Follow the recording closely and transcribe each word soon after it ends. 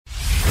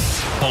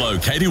Follow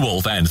Katie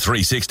Wolf and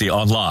 360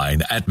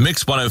 online at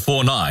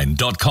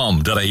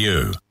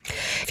mix1049.com.au.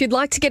 If you'd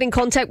like to get in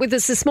contact with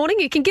us this morning,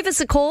 you can give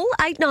us a call,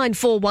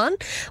 8941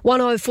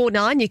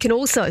 1049. You can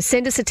also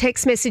send us a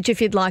text message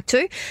if you'd like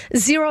to,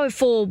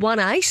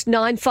 0418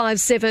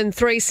 957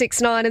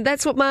 369. And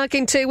that's what Mark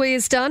in Tiwi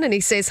has done. And he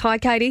says, "Hi,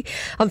 Katie.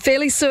 I'm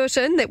fairly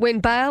certain that when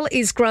bail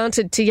is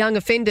granted to young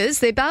offenders,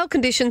 their bail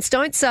conditions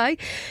don't say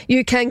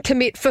you can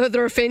commit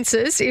further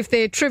offences if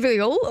they're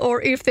trivial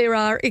or if there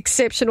are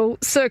exceptional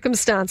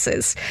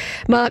circumstances."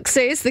 Mark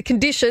says the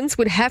conditions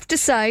would have to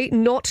say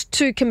not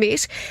to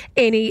commit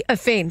any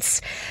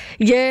offence.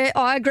 Yeah,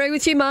 I agree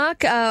with you,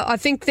 Mark. I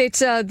think that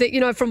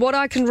from what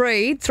I can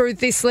read through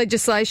this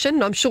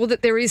legislation, I'm sure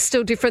that there is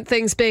still different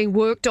things being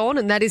worked on,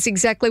 and that is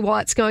exactly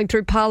why it's going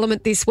through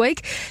Parliament this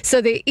week.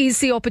 So there is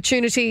the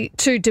opportunity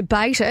to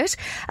debate it.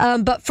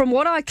 But from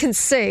what I can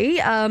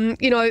see,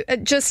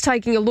 just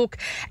taking a look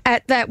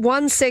at that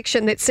one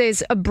section that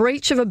says a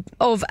breach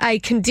of a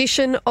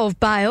condition of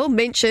bail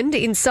mentioned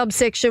in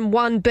subsection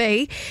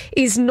 1B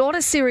is not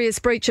a serious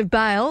breach of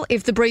bail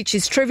if the breach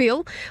is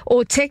trivial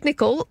or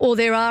technical or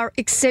there are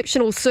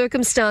exceptional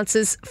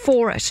circumstances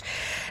for it.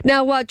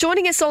 Now,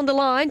 joining us on the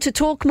line to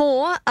talk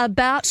more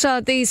about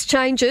these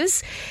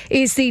changes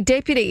is the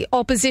Deputy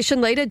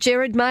Opposition Leader,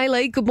 Gerard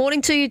Maley. Good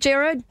morning to you,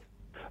 Gerard.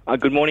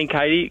 Good morning,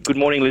 Katie. Good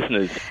morning,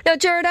 listeners. Now,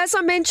 Gerard, as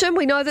I mentioned,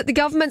 we know that the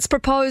government's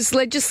proposed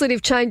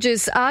legislative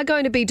changes are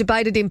going to be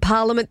debated in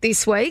Parliament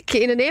this week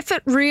in an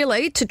effort,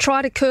 really, to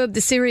try to curb the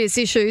serious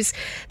issues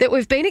that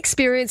we've been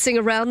experiencing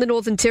around the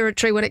Northern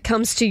Territory when it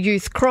comes to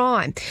youth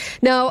crime.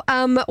 Now,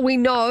 we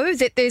know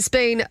that there's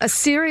been a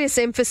serious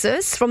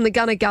emphasis from the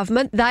Gunner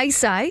government, they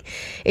say,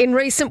 in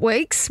recent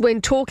weeks when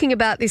talking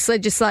about this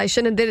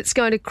legislation, and that it's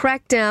going to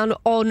crack down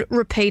on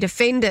repeat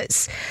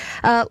offenders.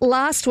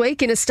 Last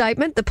week, in a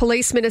statement, the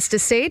Police Minister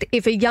said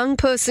if a young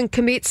person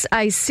commits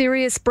a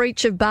serious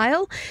breach of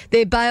bail,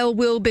 their bail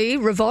will be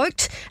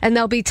revoked and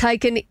they'll be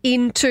taken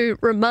into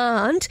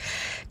remand.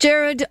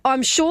 Gerard,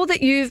 I'm sure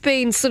that you've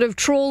been sort of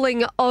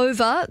trawling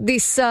over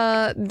this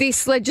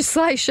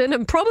legislation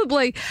and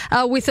probably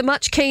with a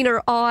much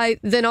keener eye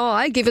than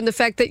I, given the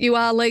fact that you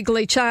are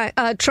legally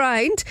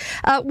trained.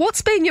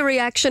 What's been your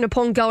reaction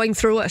upon going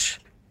through it?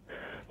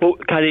 Well,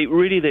 Katie,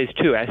 really there's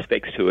two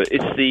aspects to it.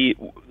 It's the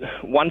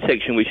one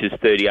section which is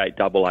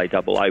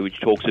 38AA, which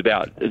talks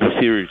about the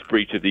serious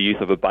breach of the youth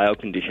of a bail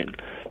condition.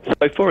 So,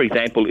 for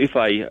example, if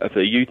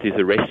a youth is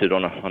arrested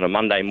on a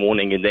Monday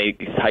morning and they're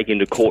taken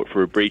to court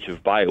for a breach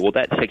of bail, well,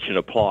 that section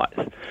applies.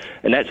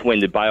 And that's when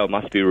the bail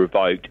must be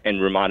revoked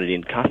and remanded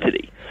in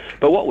custody.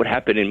 But what would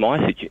happen in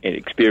my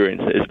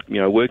experience as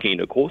working in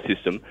a court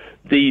system,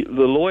 the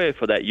lawyer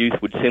for that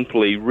youth would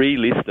simply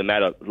relist the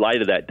matter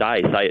later that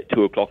day, say at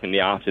 2 o'clock in the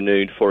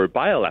afternoon, for a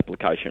bail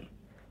application.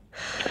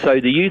 So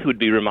the youth would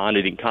be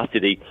remanded in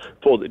custody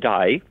for the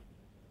day,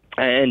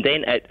 and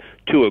then at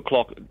 2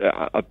 o'clock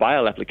a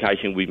bail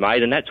application will be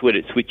made, and that's when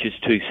it switches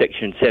to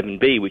Section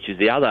 7B, which is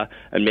the other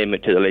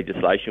amendment to the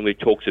legislation, which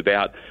talks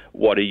about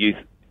what a youth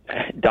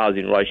does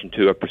in relation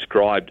to a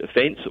prescribed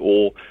offence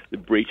or the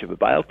breach of a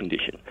bail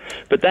condition.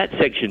 But that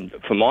section,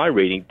 for my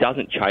reading,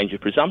 doesn't change the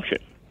presumption.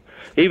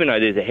 Even though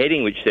there's a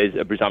heading which says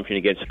a presumption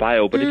against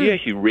bail, but if you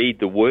actually read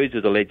the words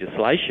of the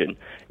legislation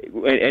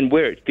and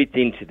where it fits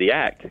into the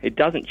Act, it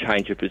doesn't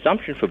change the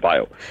presumption for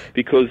bail,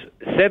 because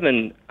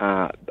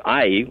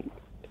 7A,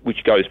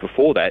 which goes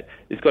before that,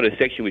 has got a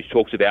section which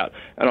talks about,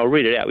 and I'll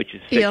read it out, which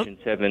is Section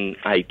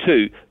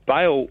 7A2,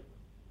 bail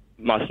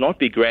must not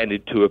be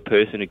granted to a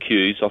person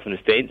accused of an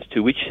offence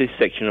to which this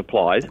section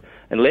applies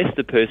unless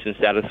the person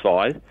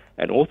satisfies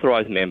an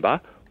authorised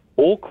member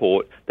or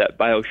court that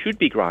bail should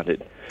be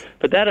granted.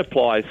 But that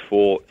applies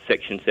for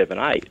Section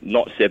 7A,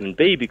 not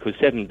 7B, because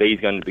 7B is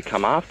going to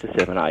come after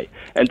 7A.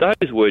 And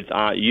those words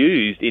aren't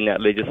used in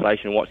that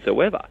legislation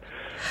whatsoever.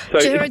 So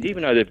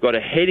even though they've got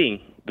a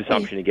heading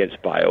presumption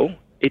against bail,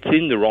 it's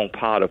in the wrong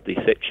part of the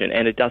section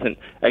and it doesn't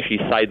actually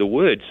say the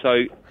word.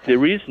 So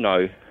there is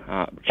no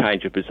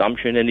change of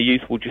presumption and the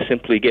youth will just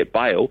simply get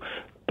bail,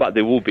 but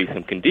there will be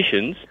some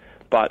conditions,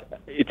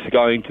 but it's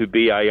going to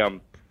be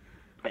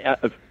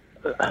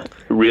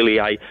really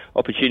a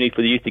opportunity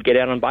for the youth to get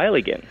out on bail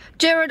again.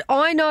 Gerard,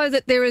 I know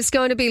that there is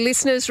going to be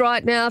listeners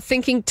right now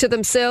thinking to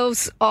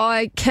themselves,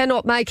 I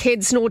cannot make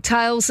heads nor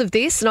tails of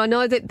this, and I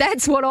know that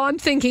that's what I'm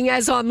thinking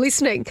as I'm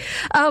listening.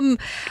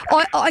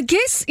 I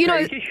guess,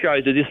 It just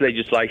shows that this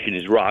legislation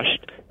is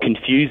rushed,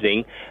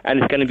 confusing, and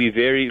it's going to be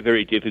very,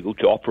 very difficult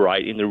to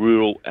operate in the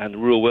rural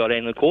world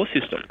and the court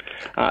system.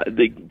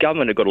 The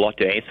government have got a lot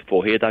to answer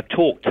for here. They've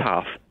talked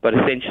tough, but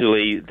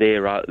essentially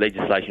their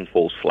legislation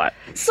falls flat.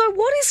 So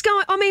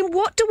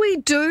what do we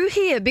do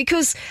here?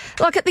 Because,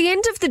 at the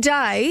end of the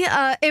day,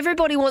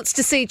 everybody wants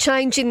to see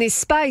change in this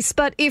space,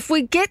 but if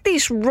we get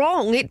this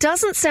wrong, it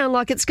doesn't sound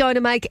like it's going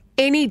to make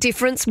any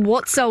difference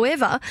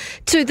whatsoever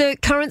to the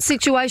current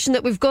situation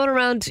that we've got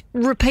around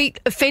repeat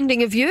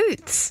offending of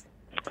youths.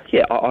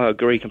 Yeah, I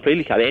agree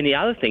completely, Kelly. And the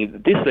other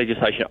thing, this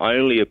legislation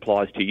only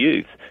applies to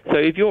youth. So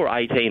if you're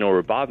 18 or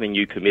above and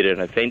you committed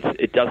an offence,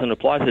 it doesn't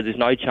apply, so there's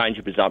no change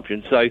of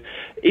presumption. So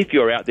if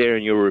you're out there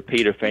and you're a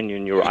repeat offender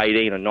and you're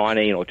 18 or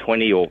 19 or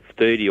 20 or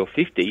 30 or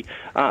 50,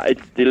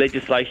 the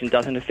legislation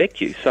doesn't affect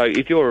you. So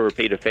if you're a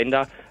repeat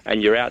offender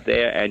and you're out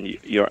there and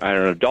you're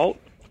an adult,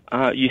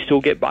 you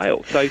still get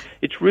bail. So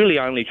it's really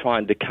only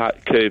trying to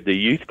curb the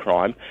youth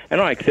crime. And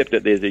I accept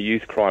that there's a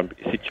youth crime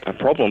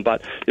problem,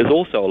 but there's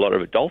also a lot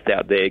of adults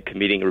out there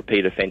committing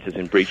repeat offences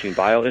and breaching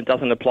bail, and it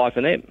doesn't apply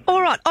for them.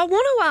 All right. I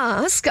want to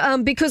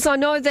ask, because I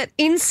know that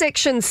in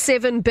Section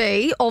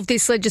 7B of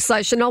this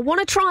legislation, I want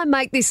to try and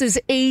make this as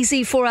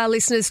easy for our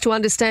listeners to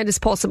understand as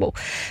possible,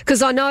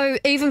 because I know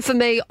even for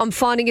me, I'm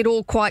finding it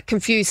all quite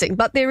confusing.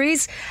 But there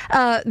is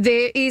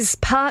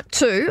Part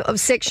 2 of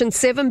Section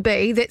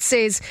 7B that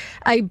says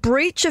a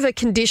breach of a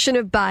condition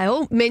of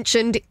bail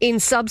mentioned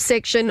in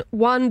subsection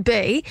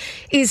 1B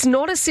is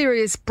not a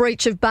serious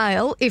breach of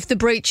bail if the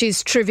breach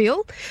is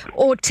trivial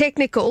or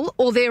technical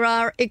or there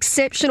are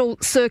exceptional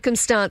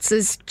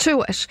circumstances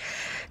to it.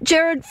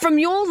 Gerard, from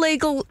your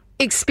legal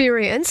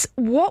experience,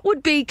 what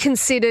would be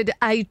considered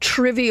a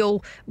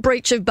trivial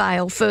breach of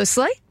bail,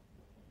 firstly?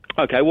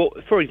 Okay, well,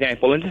 for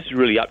example, and this is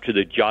really up to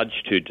the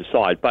judge to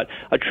decide, but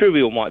a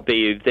trivial might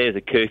be if there's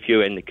a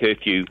curfew and the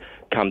curfew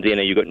comes in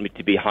and you've got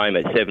to be home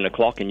at 7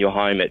 o'clock and you're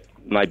home at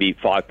maybe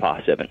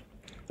 7:05.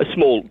 A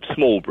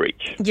small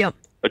breach. Yep.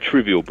 A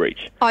trivial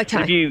breach.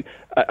 Okay. If you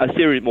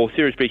more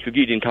serious breach, if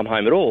you didn't come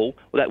home at all,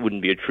 well, that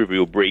wouldn't be a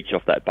trivial breach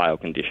of that bail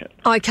condition.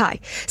 Okay,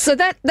 so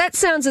that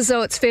sounds as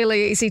though it's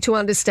fairly easy to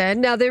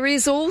understand. Now, there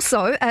is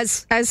also,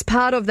 as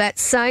part of that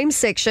same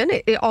section,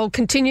 I'll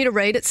continue to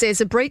read, it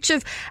says, a breach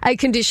of a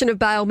condition of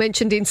bail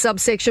mentioned in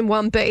subsection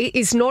 1B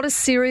is not a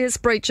serious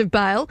breach of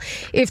bail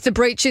if the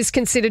breach is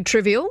considered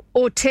trivial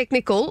or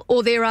technical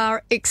or there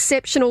are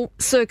exceptional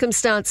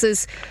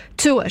circumstances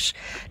to it.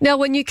 Now,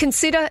 when you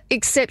consider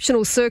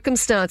exceptional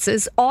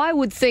circumstances, I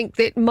would think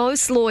that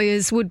most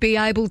lawyers would be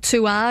able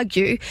to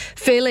argue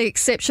fairly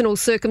exceptional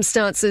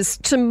circumstances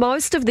to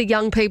most of the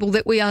young people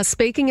that we are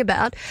speaking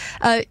about.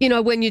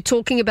 When you're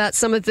talking about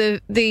some of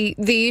the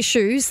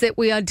issues that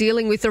we are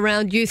dealing with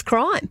around youth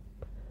crime.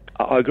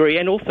 I agree.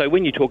 And also,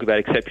 when you talk about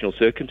exceptional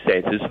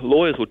circumstances,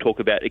 lawyers will talk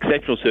about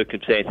exceptional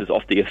circumstances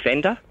of the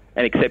offender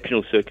and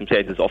exceptional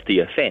circumstances of the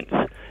offence.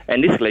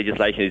 And this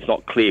legislation is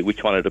not clear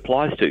which one it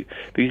applies to.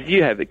 Because if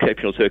you have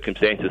exceptional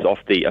circumstances of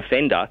the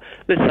offender,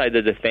 let's say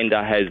the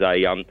offender has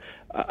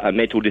a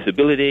mental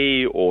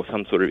disability or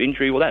some sort of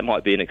injury, well, that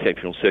might be an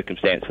exceptional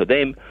circumstance for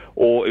them.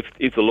 Or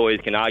if the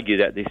lawyers can argue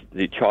that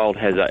the child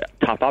has a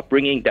tough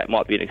upbringing, that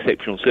might be an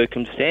exceptional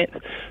circumstance.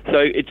 So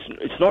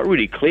it's not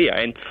really clear.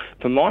 And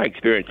from my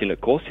experience in the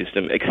court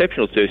system,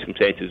 exceptional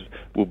circumstances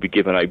will be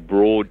given a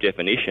broad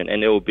definition,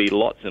 and there will be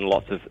lots and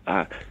lots of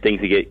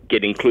things that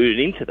get included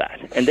into that.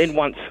 And then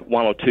once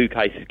one or two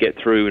cases get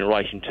through in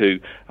relation to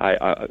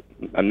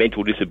a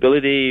mental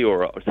disability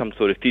or some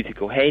sort of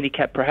physical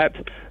handicap, perhaps,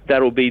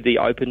 that'll be the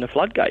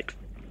floodgate.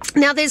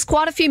 Now, there's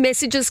quite a few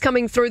messages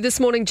coming through this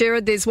morning,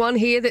 Gerard. There's one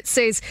here that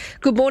says,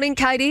 good morning,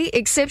 Katie.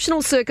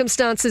 Exceptional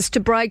circumstances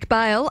to break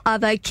bail. Are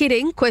they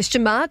kidding? ? Breach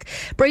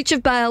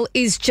of bail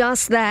is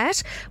just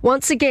that.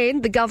 Once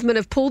again, the government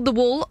have pulled the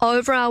wool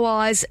over our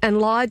eyes and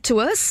lied to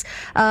us.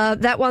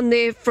 That one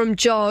there from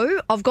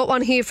Joe. I've got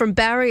one here from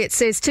Barry. It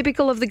says,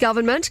 typical of the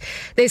government.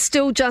 They're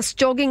still just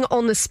jogging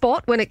on the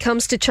spot when it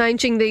comes to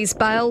changing these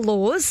bail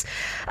laws.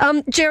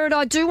 Gerard,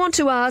 I do want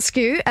to ask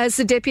you, as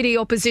the Deputy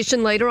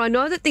Opposition Leader, I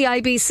know that the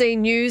ABC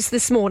News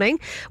this morning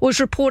was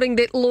reporting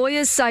that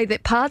lawyers say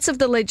that parts of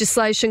the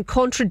legislation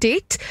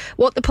contradict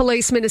what the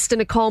Police Minister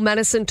Nicole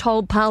Maddison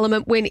told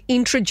Parliament when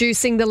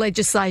introducing the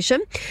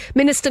legislation.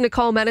 Minister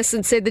Nicole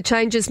Maddison said the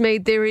changes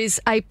mean there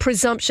is a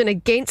presumption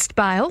against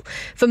bail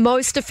for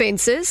most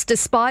offences,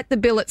 despite the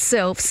bill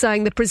itself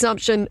saying the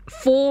presumption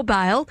for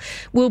bail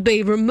will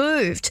be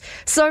removed.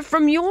 So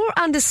from your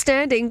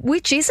understanding,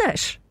 which is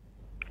it?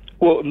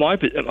 Well, my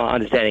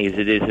understanding is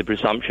it is a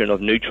presumption of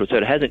neutral, so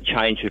it hasn't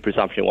changed the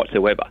presumption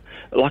whatsoever.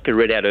 Like I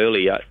read out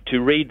earlier, to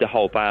read the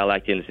whole Bail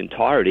Act in its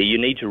entirety, you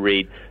need to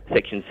read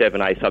Section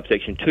 7A,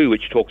 subsection 2,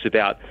 which talks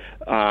about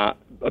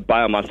a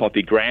bail must not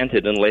be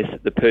granted unless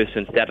the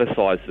person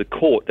satisfies the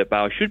court that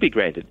bail should be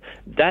granted.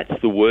 That's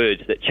the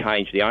words that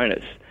change the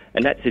onus,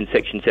 and that's in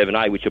Section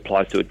 7A, which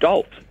applies to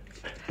adults.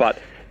 But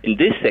in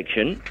this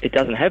section, it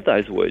doesn't have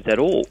those words at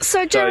all.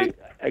 So, Gerard...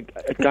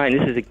 Again,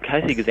 this is a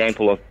classic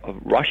example of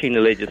rushing the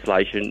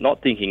legislation,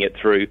 not thinking it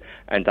through,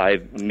 and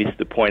they've missed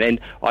the point. And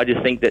I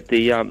just think that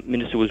the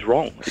Minister was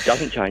wrong. It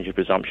doesn't change the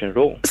presumption at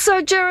all.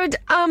 So, Gerard,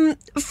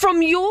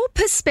 from your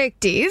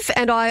perspective,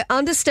 and I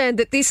understand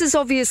that this is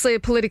obviously a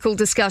political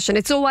discussion.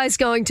 It's always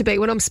going to be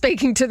when I'm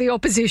speaking to the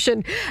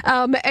opposition,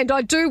 and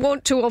I do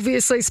want to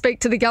obviously speak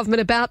to the government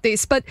about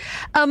this. But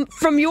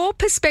from your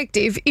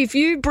perspective, if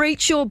you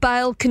breach your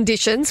bail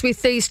conditions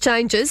with these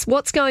changes,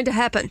 what's going to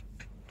happen?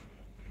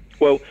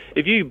 Well,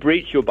 if you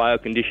breach your bail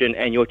condition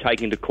and you're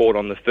taken to court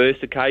on the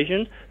first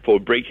occasion for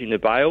breaching the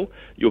bail,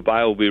 your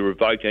bail will be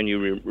revoked and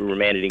you're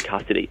remanded in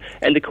custody.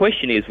 And the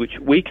question is, which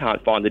we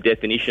can't find the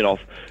definition of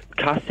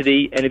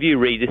custody, and if you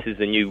read, this is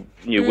the new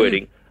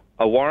wording,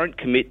 a warrant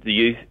commit the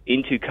youth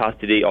into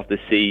custody of the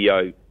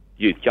CEO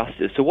Youth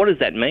Justice. So what does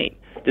that mean?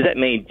 Does that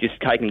mean just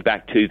taken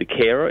back to the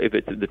carer if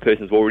it's the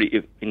person's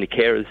already in the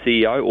care of the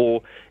CEO,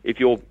 or if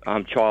your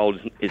child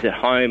is at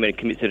home and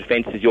commits an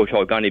offence, is your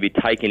child going to be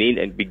taken in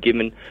and be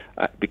given,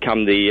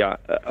 become the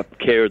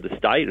carer of the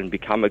state and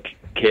become a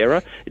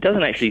carer? It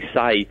doesn't actually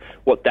say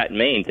what that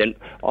means. And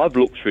I've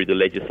looked through the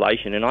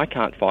legislation and I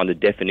can't find a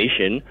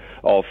definition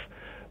of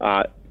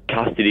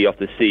custody of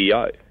the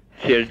CEO.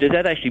 So does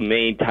that actually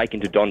mean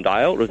taken to Don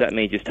Dale, or does that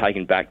mean just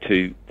taken back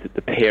to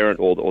the parent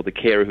or the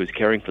carer who's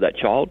caring for that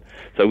child?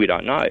 So we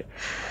don't know.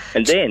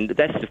 And then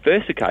that's the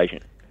first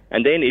occasion.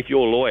 And then if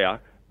your lawyer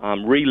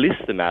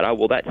relists the matter,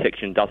 well, that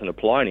section doesn't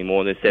apply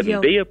anymore, and the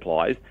 7B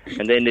applies,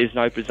 and then there's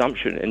no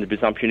presumption, and the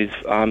presumption is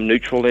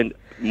neutral, and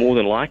more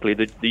than likely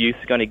the youth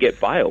is going to get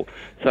bail.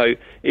 So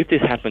if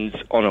this happens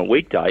on a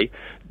weekday,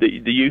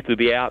 the youth will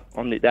be out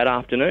on that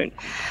afternoon.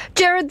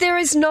 Gerard, there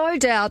is no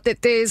doubt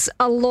that there's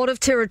a lot of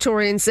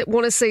Territorians that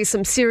want to see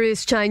some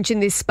serious change in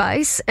this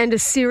space and a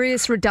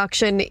serious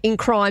reduction in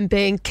crime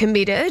being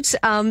committed.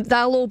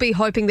 They'll all be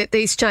hoping that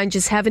these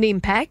changes have an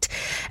impact.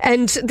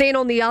 And then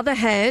on the other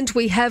hand,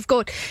 we have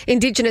got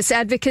Indigenous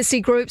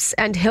advocacy groups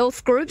and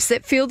health groups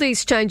that feel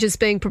these changes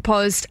being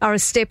proposed are a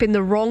step in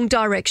the wrong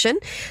direction.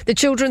 The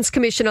Children's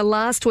Commissioner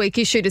last week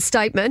issued a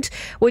statement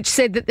which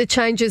said that the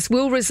changes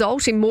will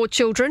result in more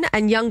children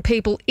and young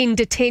people in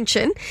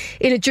detention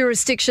in a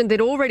jurisdiction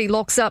that already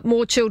locks up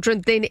more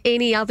children than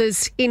any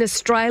others in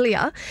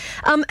Australia.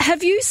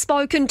 Have you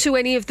spoken to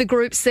any of the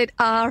groups that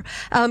are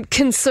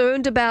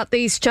concerned about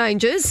these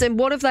changes, and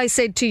what have they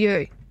said to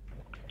you?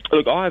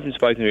 Look, I haven't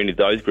spoken to any of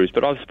those groups,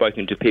 but I've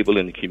spoken to people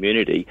in the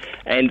community,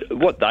 and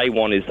what they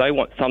want is they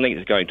want something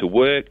that's going to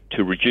work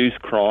to reduce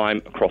crime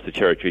across the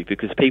Territory,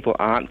 because people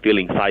aren't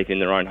feeling safe in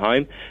their own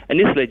home, and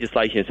this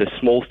legislation is a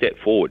small step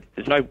forward.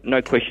 There's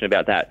no question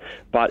about that.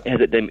 But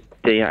has it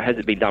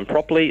been done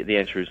properly? The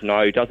answer is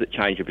no. Does it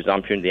change the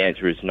presumption? The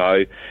answer is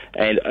no.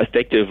 And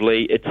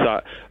effectively, it's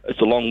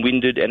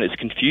long-winded and it's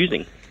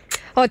confusing.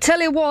 I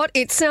tell you what,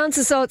 it sounds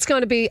as though it's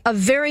going to be a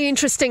very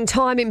interesting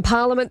time in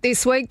Parliament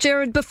this week.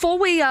 Gerard, before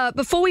we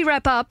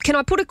wrap up, can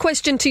I put a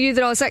question to you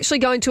that I was actually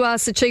going to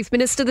ask the Chief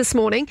Minister this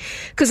morning,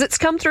 because it's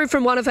come through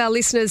from one of our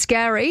listeners,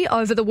 Gary,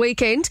 over the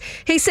weekend.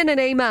 He sent an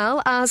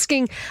email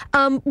asking,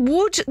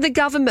 would the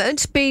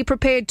government be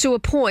prepared to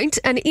appoint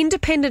an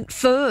independent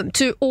firm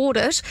to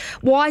audit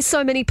why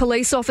so many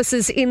police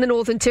officers in the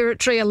Northern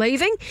Territory are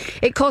leaving?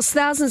 It costs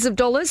thousands of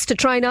dollars to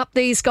train up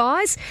these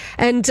guys,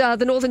 and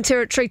the Northern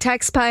Territory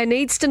taxpayer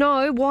needs to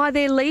know why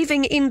they're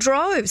leaving in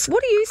droves.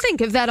 What do you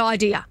think of that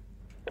idea?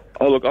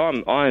 Oh, look,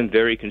 I'm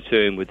very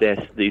concerned with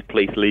these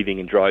police leaving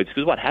in droves,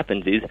 because what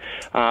happens is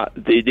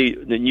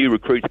the new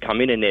recruits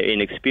come in and they're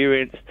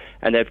inexperienced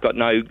and they've got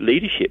no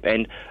leadership.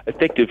 And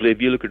effectively,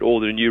 if you look at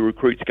all the new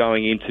recruits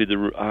going into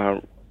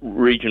the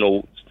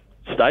regional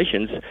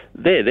stations,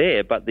 they're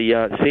there, but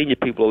the senior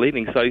people are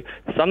leaving. So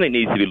something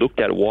needs to be looked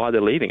at why they're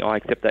leaving. I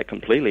accept that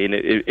completely. And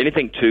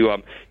anything to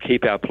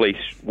keep our police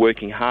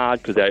working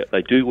hard, because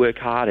they do work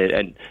hard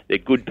and they're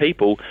good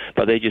people,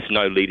 but they're just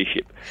no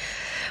leadership.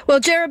 Well,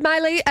 Gerard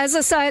Maley, as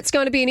I say, it's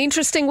going to be an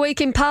interesting week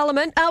in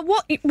Parliament.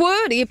 What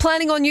word are you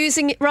planning on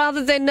using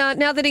rather than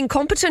now that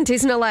incompetent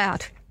isn't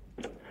allowed?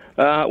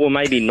 Well,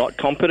 maybe not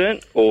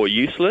competent or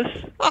useless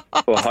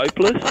or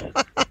hopeless.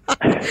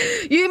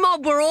 You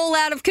mob were all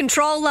out of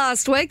control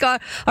last week. I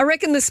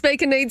reckon the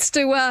Speaker needs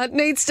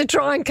to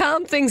try and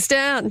calm things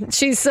down.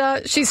 She's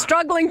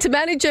struggling to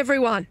manage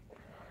everyone.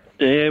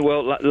 Yeah,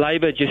 well,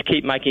 Labor just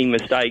keep making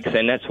mistakes,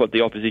 and that's what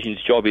the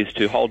opposition's job is,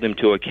 to hold them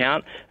to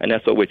account, and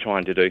that's what we're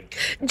trying to do.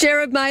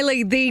 Gerard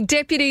Maley, the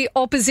Deputy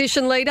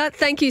Opposition Leader,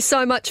 thank you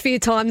so much for your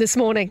time this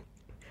morning.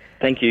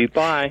 Thank you.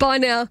 Bye. Bye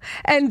now.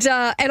 And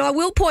I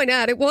will point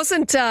out, it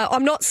wasn't.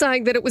 I'm not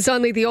saying that it was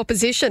only the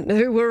opposition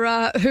who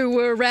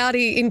were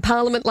rowdy in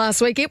Parliament last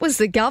week. It was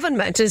the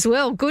government as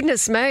well.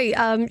 Goodness me.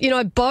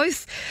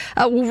 Both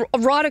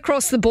right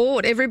across the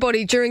board.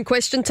 Everybody during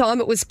question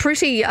time. It was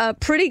pretty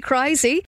crazy.